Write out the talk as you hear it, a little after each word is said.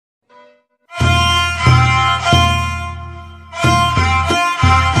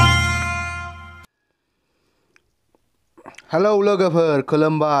Hello लोगोफोर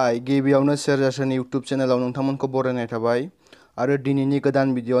खुलुमबाय गिबियावनो सेरजासोनि YouTube चेनेलाव नोंथांमोनखौ बरायनाय थाबाय आरो दिनैनि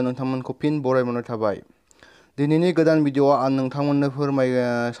गोदान भिडिअ'आव नोंथांमोनखौ फिन बरायबावनाय थाबाय। दिनैनि गोदान भिडिअ'आव आं नोंथांमोननो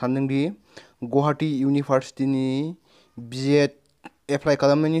फोरमायनो सानदोंदि गुवाहाटी इउनिभार्सिटिनि B.ed एप्लाइ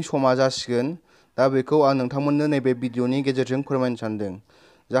खालामनायनि समा जासिगोन। दा बेखौ आं नोंथांमोननो नैबे भिडिअ'नि गेजेरजों फोरमायनो सानदों।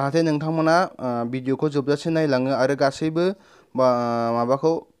 जाहाथे नोंथांमोना भिडिअ'खौ जोबजासे नायलाङो आरो गासैबो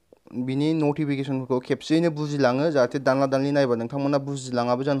माबाखौ बिनि नटिफिकेशनफोरखौ खेबसेयैनो बुजिलाङो। जाहाथे दानला दानलि नायबा नोंथांमोना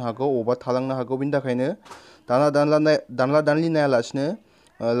बुजिलाङाबो जानो हागौ, अबा थालांनो हागौ। बिनि थाखायनो दानला दानलि नायालासिनो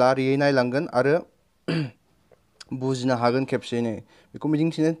लारियै नायलांगोन आरो बुजिनो हागोन खेबसेयैनो। बेखौ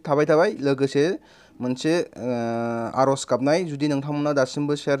मिजिंथिनाय थाबाय। लोगोसे मोनसे आरज गाबनाय, जुदि नोंथांमोना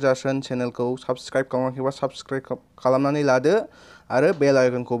दासिमबो सेरजासन चेनेलखौ साबस्क्राइब खालामाखैबा साबस्क्राइब खालामनानै लादो आरो बेल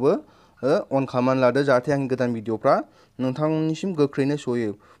आइकनखौबो अन खालामनानै लादो, जाहाथे आंनि गोदान भिडिअफ्रा नोंथांनिसिम गोख्रैनो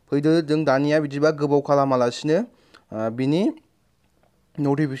सहैयो। फैदो जों दानिया बिदिबा गोबाव खालामालासिनो बिनि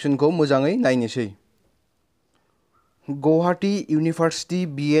नटिफिकेशनखौ मोजाङै नायनोसै। Gauhati University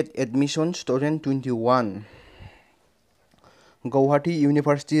B.ed Admission 2021. Gauhati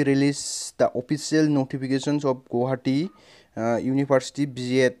University released the official notifications of Gauhati University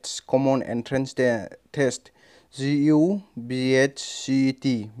B.ed Common Entrance Test GU B.ed CET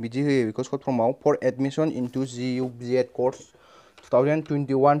बिदि होयो बेखौ short फर्माव for admission into GU B.ed Course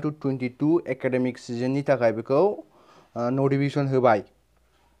 2021 to 22 academic सिजननि थाखाय बेखौ नटिफिकेशन होबाय।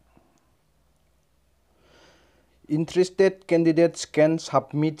 Interested candidates can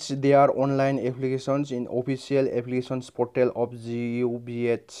submit their online applications in official applications portal of GU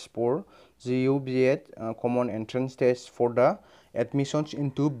B.ed for GU B.ed Common Entrance Test for the admissions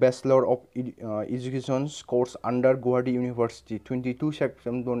into Bachelor of Education course under Gauhati University 22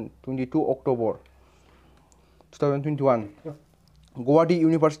 October 2021. Gauhati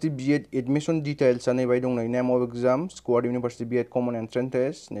University B.ed admission details नैबाय दं नै name of exams Gauhati University B.ed Common Entrance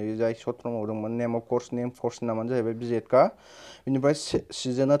Test नै जाय short फर्माव दंमोन name of course नामानो जाहैबाय B.ed का। बेनिफ्राय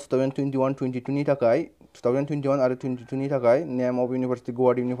सिजनआ 2021-22 नि थाखाय 2021 आरो 22 नि थाखाय name of university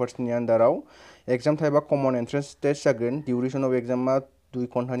Gauhati University नि आन्दाराव एग्जाम टाइपआ कमन एन्ट्रेन्स टेस्ट जागोन। डिउरेसन अफ एग्जामा 2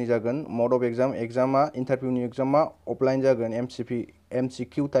 घन्टानि जागोन। मड अफ एग्जामा इन्टारभिउनि एग्जामा अफलाइन जागोन।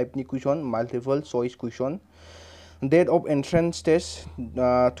 MCQ टाइपनि कुइसन, multiple choice question. Date of entrance test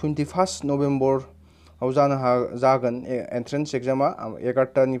 21 नभेम्बराव जागोन। एन्ट्रेन्स एग्जामा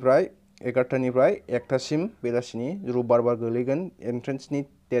 11टानिफ्राय 1टासिम बेलासिनि रबिबार गोलैगोन। एन्ट्रेन्सनि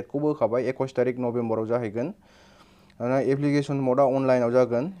डेटखौबो होखाबाय 21 तारिख नभेम्बराव जाहैगोन। एप्लिकेशन मडआ अनलाइनाव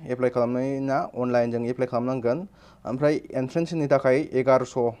जागोन। एप्लाइ खालामनाया अनलाइनजों एप्लाइ खालामनांगोन। ओमफ्राय एन्ट्रेन्सनि थाखाय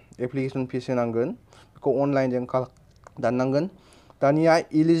 1100 एप्लिकेशन फिस होनांगोन। बेखौ अनलाइनजों दाननांगोन। दानिया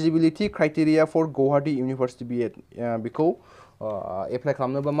eligibility criteria four Gauhati university B.ed बेखौ एप्लाइ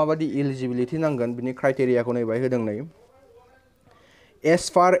खालामनोबा माबायदि इलिजिबिलिटि नांगोन बिनि क्राइटेरियाखौ नैबाय होदों नै।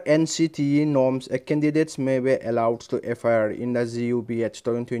 As per NCTE norms, candidates may be allowed to appear in the GU B.ed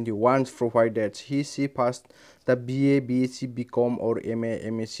 2021 provided he/she passed the BA, BSc, BCom or MA,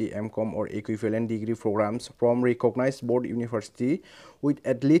 MSc, MCom or equivalent degree programs from recognized board university with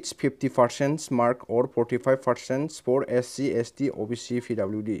at least 50% mark or 45% for SC, ST, OBC,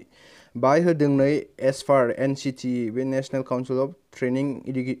 PWD. बाय होदों नै as per NCTE बे national council of training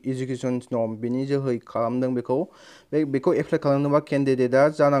education नर्म बेनि जोहै खालामदों। बेखौ apply खालामनोबा केन्डिडेटआ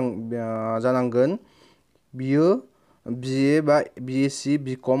जानांगोन बियो BA बा BSc,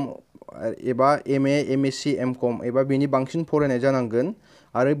 BCom एबा MA, MSc, MCom एबा बेनि बांसिन फरायनाय जानांगोन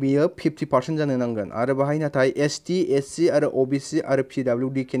आरो बेयो 50% जानो नांगोन। आरो बाहाय नाथाय ST, SC आरो OBC आरो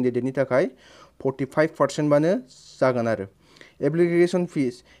PWD केन्डिडेटनि थाखाय 45% बानो जागोन आरो। Application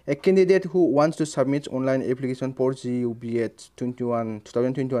fees. A candidate who wants to submit online application for GU B.ed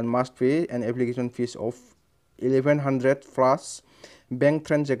 2021 must pay an application fees of 1100 plus bank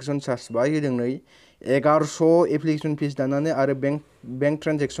transaction charge बाय होदों नै 1100 एप्लिकेशन फिस दानानै आरो बैंक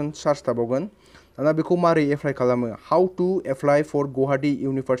ट्रान्जेक्सन चार्ज थाबावगोन। दाना बेखौ मारै एप्लाइ खालामो? How to apply for Gauhati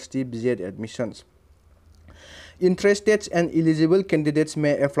University B.ed admissions. Interested and eligible candidates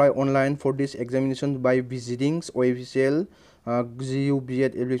may apply online for this examination by visiting official GU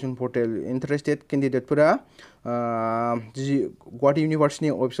B.ed application portal. Interested candidateफोरा Guwahati इउनिभार्सिटिनि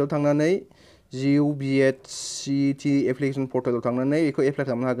अफिसाव थांनानै GU B.ed CET application पर्टेलाव थांनानै बेखौ apply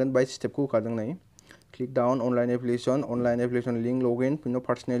खालामनो हागोन। बाय स्टेपखौ होखादों नै। Click down online application link login बिनि उनाव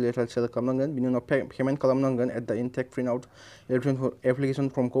पार्सनेल डिटेल सेलेक्ट खालामनांगोन। बिनि उनाव पेमेन्ट खालामनांगोन। At the intake print out application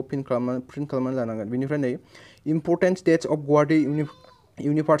फर्मखौ print खालामनानै लानांगोन। बिनिफ्राय नै important dates of Guwahati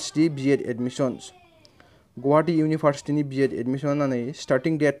university B.ed admissions. Guwahati इउनिभार्सिटिनि B.ed एडमिशना नै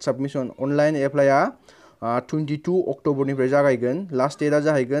स्टार्टिं डेट साबमिशन अनलाइन एप्लाइआ 22 अक्ट'बरनिफ्राय जागायगोन। लास्ट डेटआ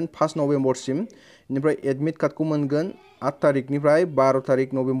जाहैगोन 1 नभेम्बरसिम। बेनिफ्राय एडमिट कार्डखौ मोनगोन 8 तारिखनिफ्राय 12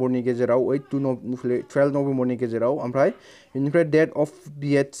 तारिख नभेम्बरनि गेजेराव 8 to 12 नभेम्बरनि गेजेराव ओमफ्राय बेनिफ्राय date of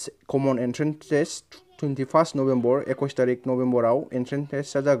B.ed common entrance test 21 November 21 तारिख नभेम्बराव एन्ट्रेन्स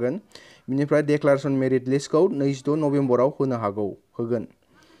टेस्टआ जागोन बेनिफ्राय डेक्लारेसन मेरिट लिस्टखौ 26 नभेम्बराव होगोन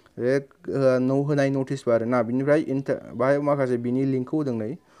होनाय नटिस आरोना बिनिफ्राय बाहाय माखासे बिनि लिंकखौ होदों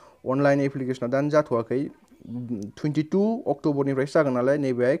नै अनलाइन एप्लिकेशना दानो जाथ'वाखै 22 अक्ट'बरनिफ्रायसो जागोन नालाय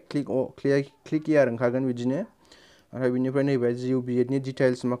नैबेहाय क्लिक हियार ओंखारगोन बिदिनो ओमफ्राय बिनिफ्राय नैबे जिउ B.ed नि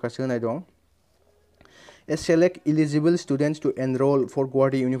डिटेल्स माखासे होनाय दं Select eligible students to enroll for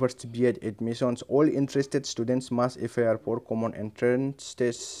Gauhati University B.ed admissions. All interested students must appear for common entrance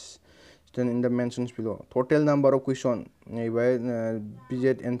test in the mentions below. Total number of question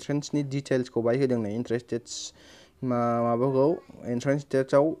B.ed entrance ni details ko bai hodong नै interested माबाखौ entrance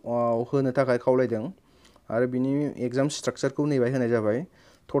test आव होनो थाखाय खावलायदों आरो बिनि exam स्ट्राक्चारखौ नैबाय होनाय जाबाय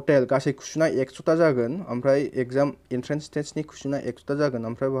टोटेल गासै कुइसना 100 ता जागोन ओमफ्राय एग्जाम एन्ट्रेन्स टेस्टनि कुइसना 100 ता जागोन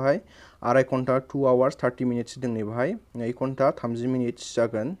ओमफ्राय बाहाय आराय घन्टा 2 hours 30 minutes दों नै बाहाय 2 घन्टा 30 minutes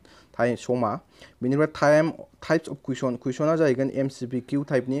जागोन टाइम समा बेनिफ्राय टाइप्स अफ कुइसना जाहैगोन MCQ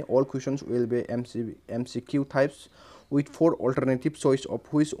टाइपनि all questions will be MCQ types with 4 alternative choice of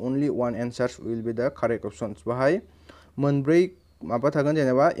which only one answers will be the correct options बाहाय मोनब्रै माबा थागोन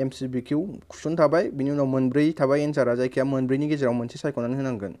जेनेबा MCQ कुइसन थाबाय बिनि उनाव मोनब्रै थाबाय एन्सारा जायखिया मोनब्रैनि गेजेराव मोनसे सायख'नानै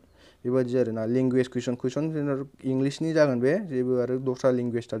होनांगोन बेबायदि आरोना लेंगुवेज कुइसन इंलिशनि जागोन बे जेबो आरो दस्रा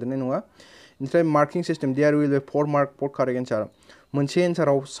लेंगुवेज थादेरनाय नङा ओमफ्राय मार्किं system there will be 4 mark for correct answer मोनसे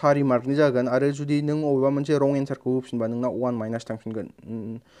एन्साराव 4 मार्कनि जागोन आरो जुदि नों अबेबा मोनसे रं एन्सारखौ होफिनबा नोंना 1 माइनास थांफिनगोन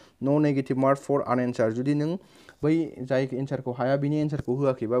नो नेगेटिभ मार्क फर आनएन्सार जुदि नों बै जाय एन्सारखौ हाया बिनि एन्सारखौ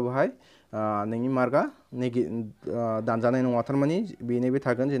होआखैबा बेवहाय नोंनि मार्कआ दानजानाय नङा थारमाने बेनो बे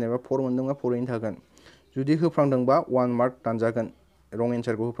थागोन जेनेबा 4 मोनदोंबा 4 थागोन जुदि होफ्रांदोंबा 1 मार्क दानजागोन रं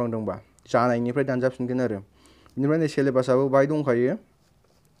एन्सारखौ होफ्रांदोंबा जानायनिफ्राय दानजाफिनगोन आरो बेनिफ्राय नै सिलेबासाबो बाहाय दंखायो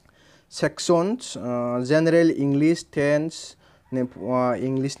सेक्सन्स जेनेरेल इंलिश टेन्स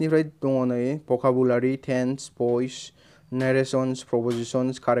इंलिशनिफ्राय दङ नै भोकाबुलारि टेन्स भइस नेरेशन्स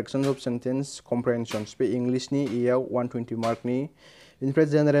प्रपोजिशन्स कारेक्शन्स अफ सेन्टेन्स कम्प्रेहेन्शन्स बे इंलिशनि एआव 120 मार्कनि बेनिफ्राय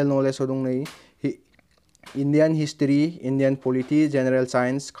जेनेरेल नलेजाव दं नै Indian history, Indian polity, general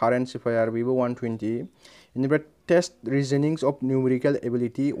science, current affair बेबो 120 बेनिफ्राय test reasonings of numerical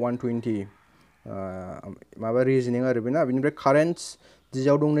ability 120 माबा reasoning आरो बेना बेनिफ्राय currents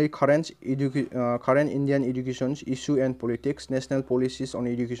दिजाव दं नै current Indian education issue and politics national policies on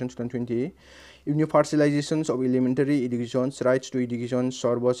education 2020 universalizations of elementary education rights to education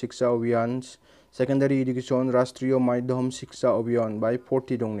सर्व शिक्षा अभियान secondary education राष्ट्रीय माध्यम शिक्षा अभियान बाय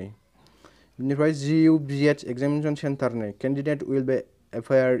 40 दं नै बेनिफ्राय GU B.ed examination center नै candidate will be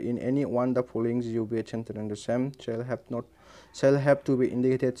appear in any one the following GU B.ed center and the same shall have to be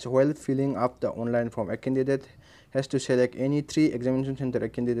indicated while filling up the online form. A candidate has to select any 3 examination center. A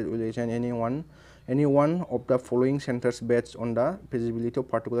candidate will assign any one of the following centers based on the feasibility of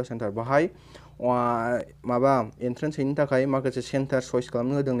particular center. बाहाय माबा entrance हैनो थाखाय माखासे centre choice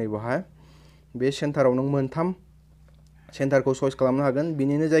खालामनो होदों नै बाहाय बे सेन्टाराव नों मोनथाम सेन्टारखौ चॉइस खालामनो हागोन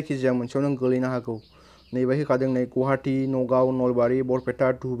बिनिनो जायखिजाया मोनसेयाव नों गोलैनो हागौ नैबे होखादों नै गुवाहाटी नगाव नलबारि बरपेटा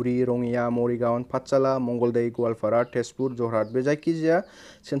धुबरी रङिया मरिगाव पाठशाला मंगलदै गवालपारा तेजपुर जरहाट बे जायखिजाया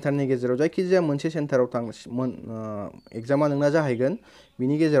सेन्टारनि गेजेराव जायखिजाया मोनसे सेन्टाराव एग्जामा नोंना जाहैगोन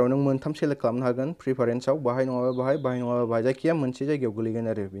बिनि गेजेराव नों मोनथाम सेलेक्ट खालामनो हागोन प्रिफारेन्सआव बाहाय नङाबा बाहाय जायखिया मोनसे जायगायाव गोलैगोन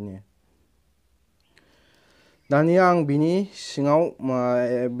आरो बिनि दानिया आं बिनि सिङाव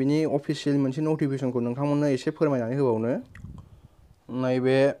बिनि अफिसियेल मोनसे नटिफिकेशनखौ नोंथांमोननो एसे फोरमायनानै होबावनो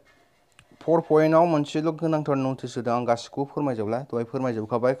नैबे 4 पॉइंटआव मोनसेल' गोनांथार नटिस होदों आं गासिखौबो फोरमायजोबला दहाय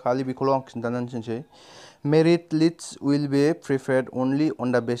फोरमायजोबखाबाय खालि बेखौल' आं खिन्थानानै होनोसै merit list will be prepared only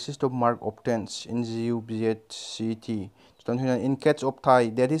on the basis of mark obtained in GU B.ed CET in case of tie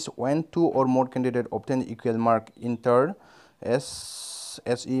that is when 2 or more candidates obtain equal mark enter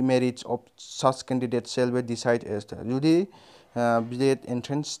SE merits of such candidates shall be decided as जुदि B.ed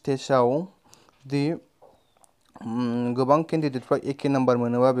entrance टेस्टआव जुदि गोबां केन्डिडेटफ्रा एखे number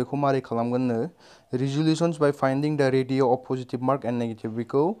मोनोबा बेखौ मारै खालामगोननो रिजोल्यूशन्स by finding द radio of positive mark and negative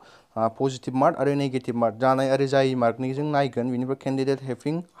बेखौ positive mark आरो नेगेटिभ मार्क जानाय आरो जायि मार्कनि जों नायगोन बेनिफ्राय candidate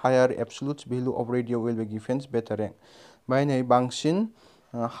हेभिं higher absolute value of radio will be given better rank बाय नै बांसिन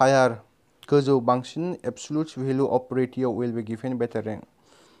हायार गोजौ बांसिन absolute value of radio will be given better rank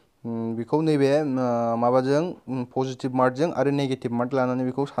बेखौ नैबे माबाजों पजिटिभ मार्कजों आरो नेगेटिभ मार्क लानानै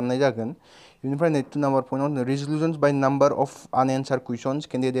बेखौ साननाय जागोन बेनिफ्राय नै 2 number पॉइंटआव रिजोल्यूशन्स bye number of अनएन्सार questions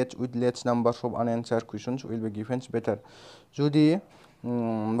candidates with lace numbers of अनएन्सार questions will be given बेटार जुदि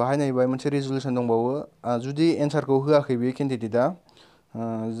बाहाय नैबे मोनसे रिजोल्यूशन दंबावो जुदि एन्सारखौ होआखै बे केन्डिडेटआ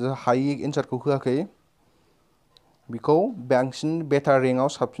हायि एन्सारखौ होआखै बिखौ बांसिन बेटार रेंकआव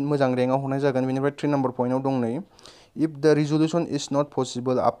साबसिन मोजां रेंकआव हरनाय जागोन बेनिफ्राय 3 नम्बर पॉइंटआव दं नै if the resolution is not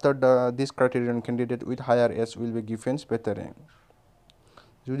possible after this criterion candidate with higher age will be given better rank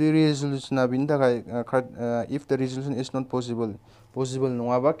जुदि resolutionआ बिनि थाखाय if the resolution is not possible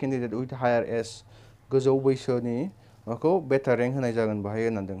नङाबा candidate with higher age गोजौ बैसोनि माखौ बेटार रेंक होनाय जागोन बाहाय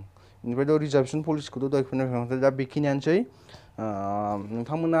होनदों बेनिफ्राय रिजार्भेसन पलिसिखौथ' दहाय फोरमायखांबाय दा बेखिनियानोसै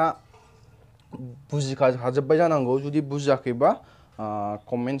नोंथांमोना बुजिखाजोब्बाय जानांगौ जुदि बुजियाखैबा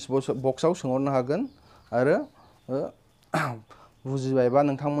कमेन्ट्स बक्सआव सोंहरनो हागोन आरो बुजिबायबा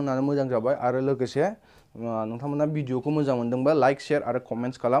नोंथांमोनानो मोजां जाबाय आरो लोगोसे नोंथांमोना भिडिअखौ मोजां मोनदोंबा लाइक शेयार आरो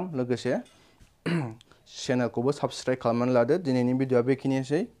कमेन्ट्स खालाम लोगोसे चेनेलखौबो साबस्क्राइब खालामनानै लादो दिनैनि भिडिअआ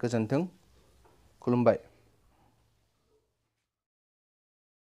बेखिनियानोसै गोजोन्थों खुलुमबाय